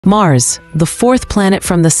Mars, the fourth planet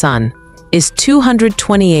from the Sun, is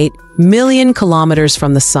 228 million kilometers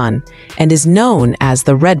from the Sun and is known as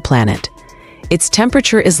the Red Planet. Its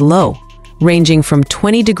temperature is low, ranging from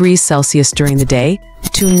 20 degrees Celsius during the day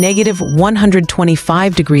to negative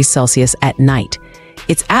 125 degrees Celsius at night.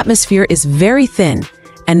 Its atmosphere is very thin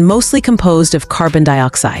and mostly composed of carbon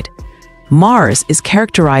dioxide. Mars is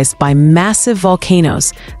characterized by massive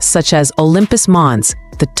volcanoes such as Olympus Mons,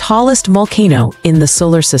 the tallest volcano in the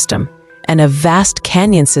solar system, and a vast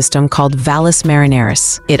canyon system called Valles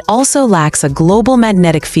Marineris. It also lacks a global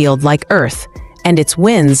magnetic field like Earth, and its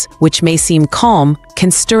winds, which may seem calm,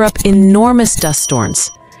 can stir up enormous dust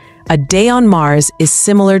storms. A day on Mars is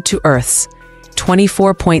similar to Earth's,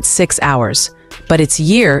 24.6 hours, but its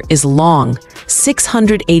year is long,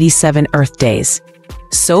 687 Earth days.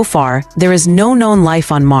 So far, there is no known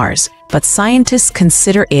life on Mars, but scientists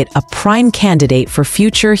consider it a prime candidate for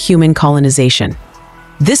future human colonization.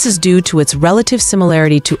 This is due to its relative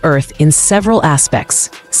similarity to Earth in several aspects,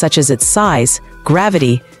 such as its size,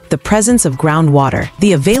 gravity, the presence of groundwater,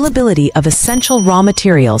 the availability of essential raw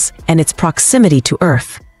materials, and its proximity to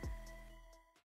Earth.